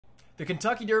The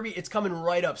Kentucky Derby, it's coming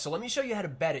right up. So let me show you how to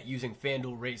bet it using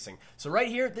FanDuel Racing. So right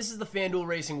here, this is the FanDuel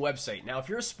Racing website. Now, if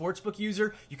you're a sportsbook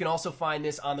user, you can also find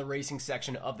this on the racing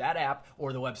section of that app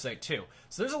or the website too.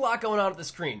 So there's a lot going on at the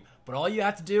screen, but all you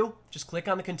have to do, just click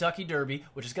on the Kentucky Derby,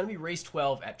 which is going to be race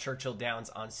 12 at Churchill Downs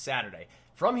on Saturday.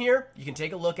 From here, you can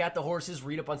take a look at the horses,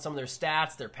 read up on some of their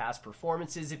stats, their past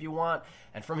performances if you want,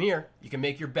 and from here, you can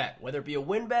make your bet, whether it be a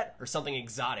win bet or something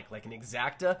exotic like an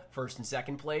exacta, first and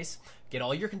second place. Get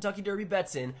all your Kentucky Derby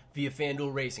bets in via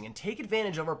FanDuel Racing and take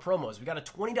advantage of our promos. We got a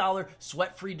 $20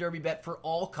 sweat-free Derby bet for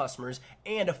all customers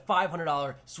and a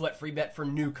 $500 sweat-free bet for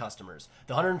new customers.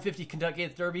 The 150 Kentucky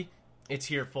Derby, it's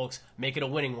here, folks. Make it a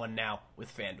winning one now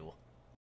with FanDuel.